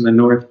hike to the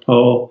North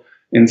Pole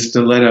in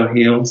stiletto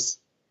heels.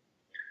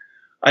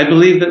 I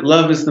believe that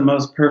love is the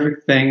most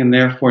perfect thing and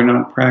therefore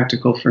not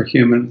practical for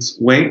humans.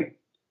 Wait,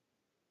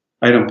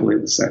 I don't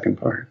believe the second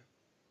part.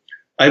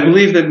 I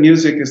believe that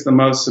music is the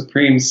most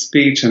supreme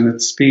speech and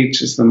that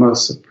speech is the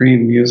most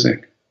supreme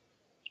music.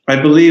 I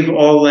believe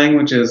all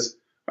languages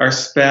are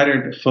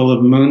spattered full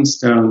of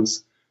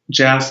moonstones,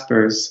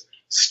 jaspers,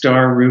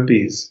 star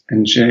rubies,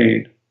 and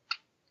jade.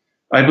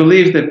 I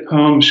believe that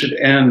poems should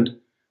end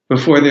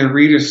before their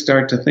readers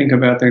start to think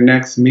about their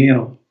next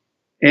meal.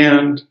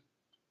 And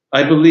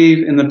I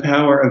believe in the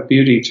power of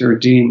beauty to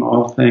redeem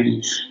all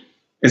things,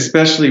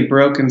 especially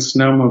broken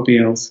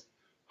snowmobiles,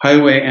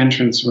 highway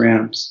entrance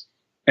ramps,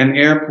 and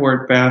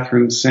airport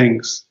bathroom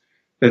sinks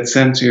that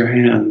censor your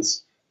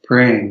hands,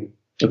 praying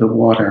for the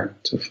water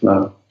to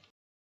flow.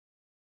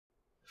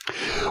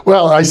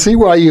 Well, I see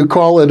why you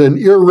call it an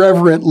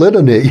irreverent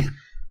litany.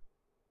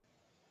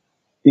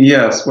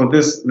 Yes, well,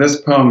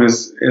 this poem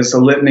is a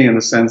litany in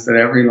the sense that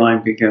every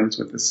line begins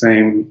with the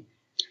same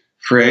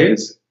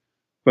phrase,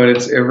 but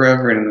it's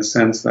irreverent in the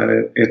sense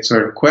that it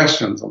sort of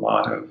questions a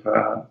lot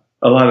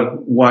of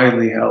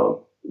widely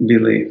held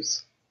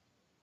beliefs.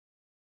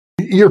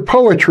 Your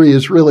poetry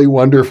is really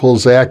wonderful,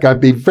 Zach.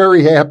 I'd be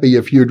very happy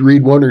if you'd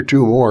read one or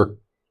two more.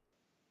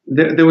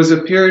 There was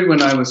a period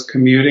when I was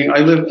commuting. I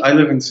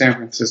live in San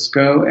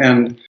Francisco,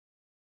 and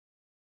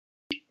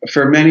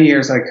for many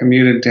years I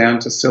commuted down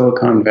to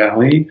Silicon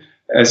Valley,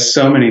 as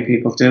so many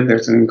people did.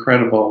 There's an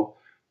incredible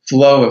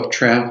flow of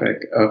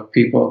traffic of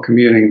people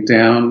commuting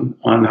down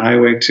on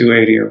Highway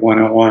 280 or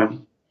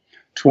 101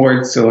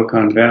 towards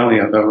Silicon Valley,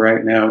 although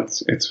right now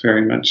it's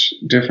very much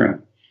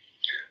different.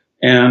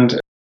 And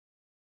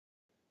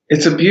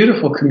it's a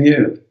beautiful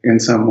commute in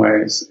some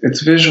ways.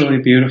 It's visually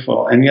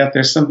beautiful, and yet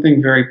there's something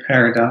very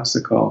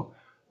paradoxical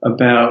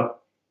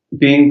about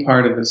being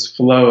part of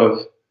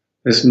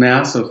this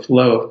massive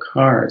flow of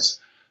cars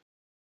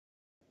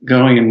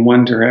going in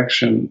one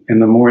direction in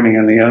the morning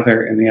and the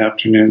other in the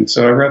afternoon.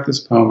 So I wrote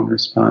this poem in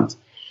response.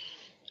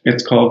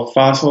 It's called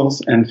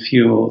Fossils and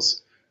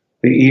Fuels,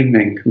 the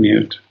Evening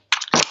Commute.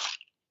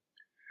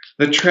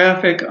 The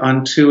traffic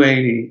on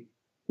 280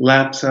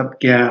 laps up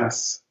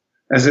gas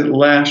as it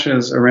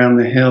lashes around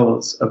the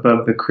hills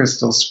above the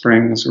Crystal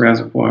Springs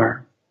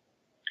Reservoir.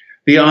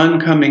 The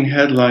oncoming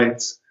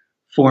headlights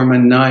form a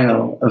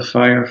Nile of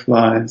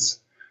fireflies.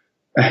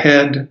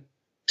 Ahead,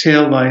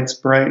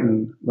 taillights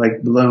brighten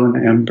like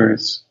blown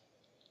embers.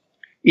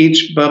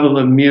 Each bubble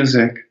of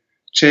music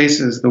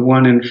chases the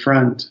one in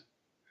front,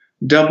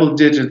 double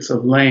digits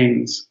of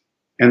lanes,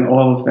 and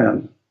all of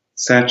them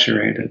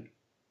saturated.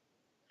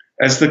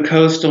 As the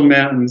coastal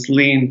mountains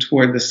lean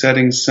toward the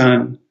setting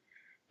sun,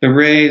 the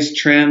rays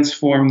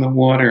transform the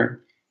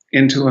water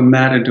into a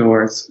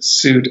matador's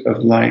suit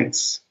of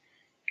lights.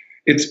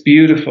 It's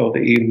beautiful, the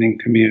evening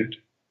commute.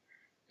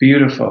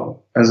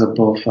 Beautiful as a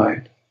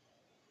bullfight.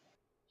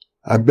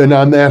 I've been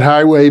on that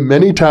highway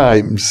many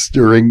times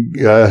during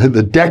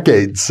the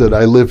decades that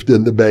I lived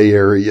in the Bay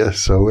Area,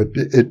 so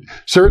it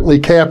certainly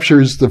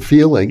captures the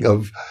feeling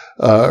of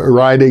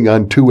riding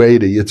on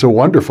 280. It's a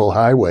wonderful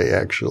highway,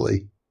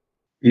 actually.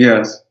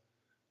 Yes.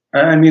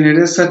 I mean, it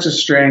is such a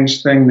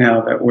strange thing now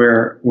that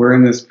we're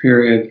in this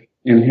period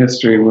in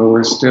history where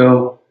we're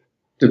still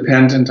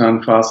dependent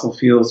on fossil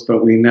fuels,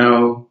 but we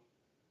know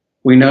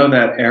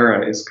that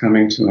era is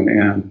coming to an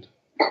end.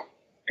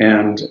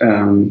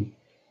 And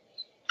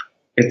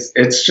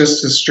it's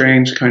just a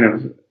strange kind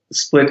of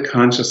split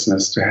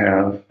consciousness to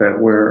have, that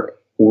we're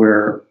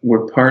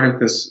part of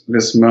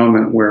this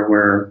moment where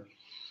we're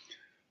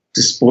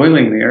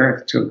despoiling the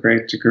earth to a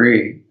great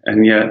degree,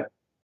 and yet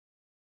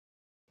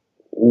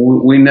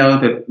we know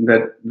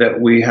that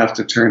we have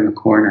to turn the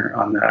corner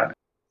on that.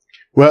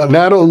 Well,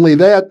 not only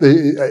that,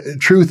 the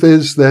truth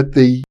is that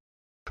the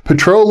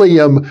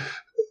petroleum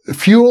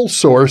fuel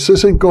source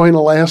isn't going to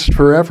last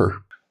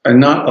forever. And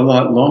not a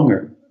lot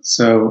longer.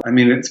 So, I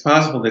mean, it's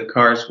possible that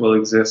cars will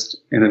exist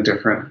in a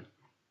different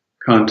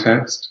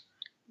context,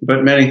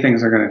 but many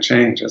things are going to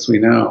change, as we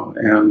know.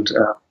 And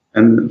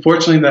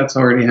unfortunately, that's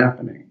already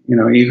happening. You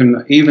know,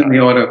 even the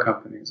auto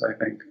companies, I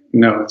think,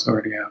 know it's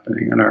already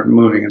happening and are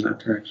moving in that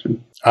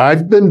direction.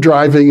 I've been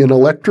driving an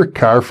electric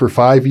car for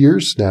 5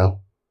 years now.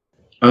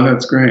 Oh,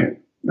 that's great.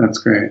 That's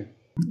great.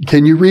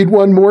 Can you read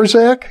one more,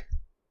 Zach?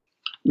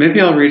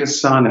 Maybe I'll read a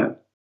sonnet.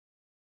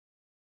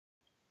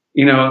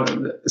 You know,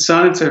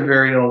 sonnets are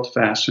very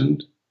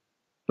old-fashioned,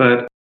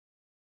 but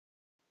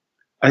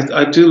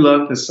I do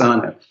love the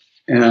sonnet.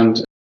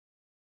 And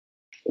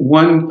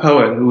one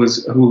poet who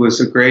was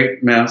a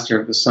great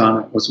master of the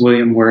sonnet was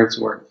William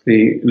Wordsworth,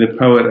 the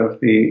poet of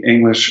the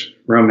English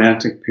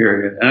Romantic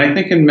period. And I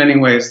think in many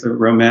ways the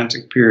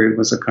Romantic period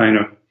was a kind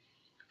of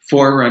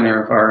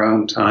forerunner of our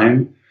own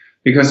time,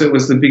 because it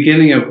was the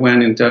beginning of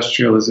when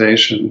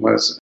industrialization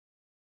was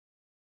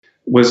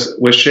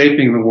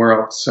shaping the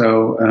world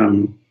so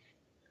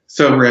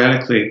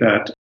radically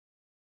that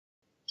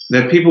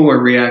people were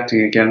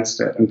reacting against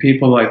it, and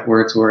people like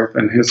Wordsworth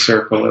and his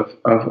circle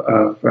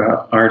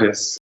of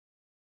artists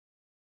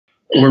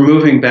were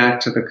moving back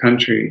to the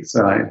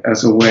countryside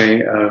as a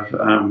way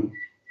of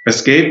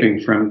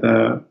escaping from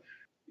the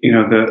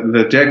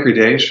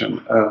degradation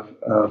of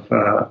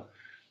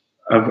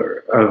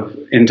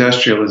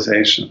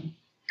industrialization.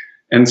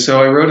 And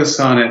so I wrote a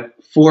sonnet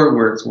for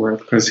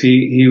Wordsworth because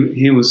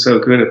he was so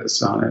good at the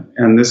sonnet,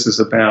 and this is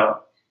about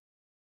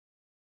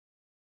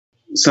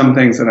some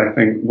things that I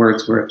think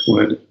Wordsworth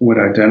would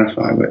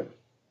identify with.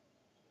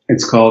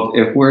 It's called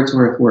If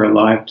Wordsworth Were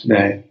Alive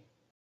Today.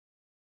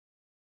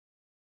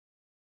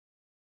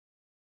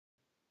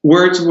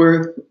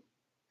 Wordsworth,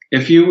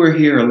 if you were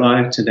here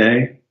alive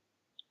today,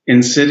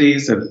 in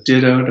cities of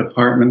dittoed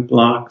apartment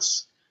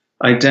blocks,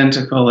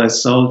 identical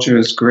as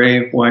soldiers'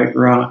 grave white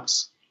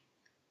rocks,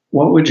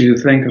 what would you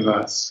think of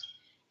us?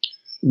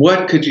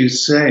 What could you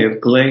say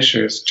of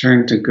glaciers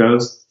turned to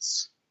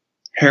ghosts,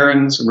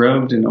 herons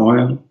robed in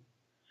oil,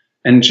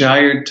 and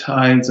gyred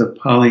tides of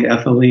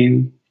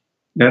polyethylene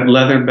that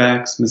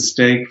leatherbacks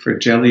mistake for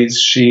jelly's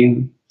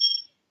sheen?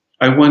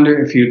 I wonder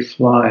if you'd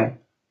fly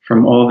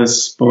from all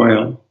this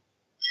spoil.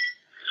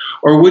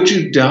 Or would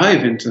you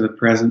dive into the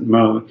present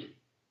mode,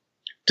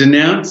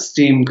 denounce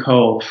steam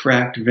coal,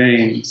 fracked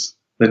veins,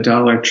 the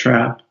dollar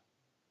trap,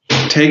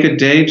 take a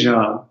day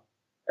job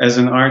as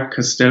an art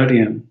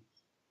custodian,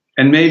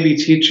 and maybe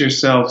teach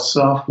yourself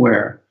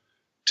software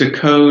to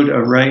code a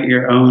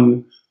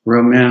write-your-own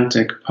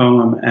romantic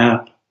poem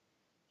app,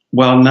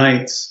 while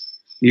nights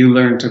you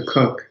learn to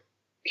cook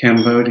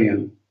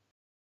Cambodian.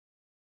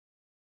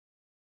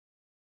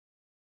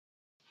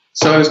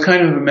 So I was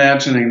kind of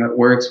imagining that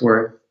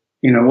Wordsworth,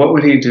 what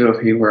would he do if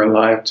he were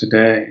alive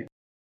today?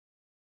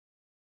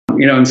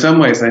 In some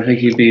ways, I think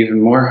he'd be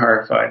even more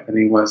horrified than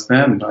he was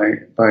then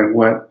by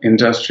what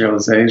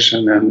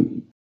industrialization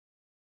and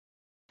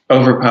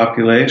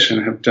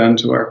overpopulation have done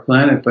to our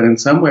planet. But in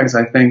some ways,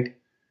 I think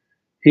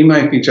he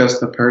might be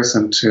just the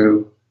person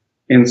to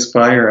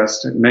inspire us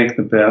to make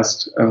the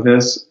best of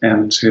this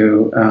and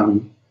to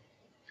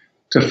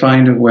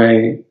find a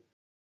way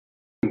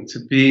to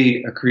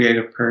be a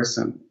creative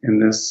person in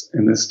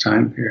this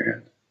time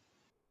period.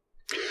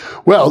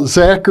 Well,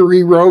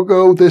 Zachary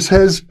Rogo, this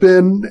has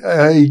been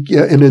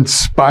an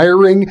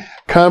inspiring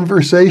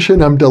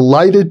conversation. I'm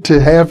delighted to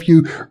have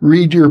you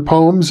read your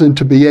poems and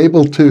to be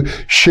able to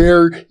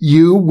share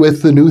you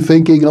with the New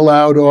Thinking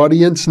Aloud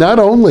audience, not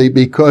only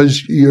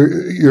because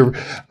you're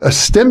a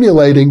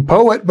stimulating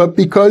poet, but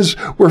because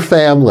we're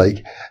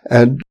family.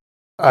 And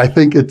I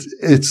think this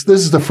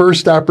is the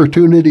first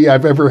opportunity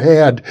I've ever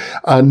had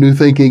on New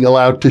Thinking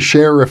Aloud to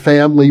share a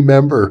family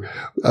member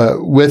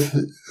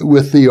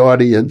with the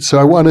audience. So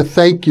I want to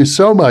thank you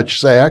so much,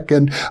 Zach,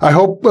 and I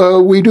hope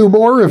we do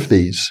more of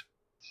these.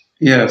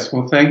 Yes,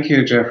 well, thank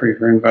you, Jeffrey,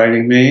 for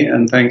inviting me,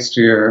 and thanks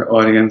to your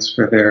audience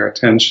for their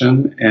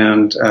attention.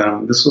 And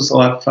this was a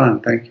lot of fun.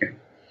 Thank you.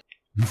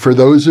 For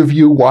those of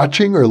you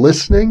watching or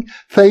listening,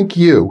 thank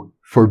you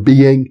for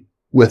being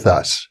with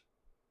us.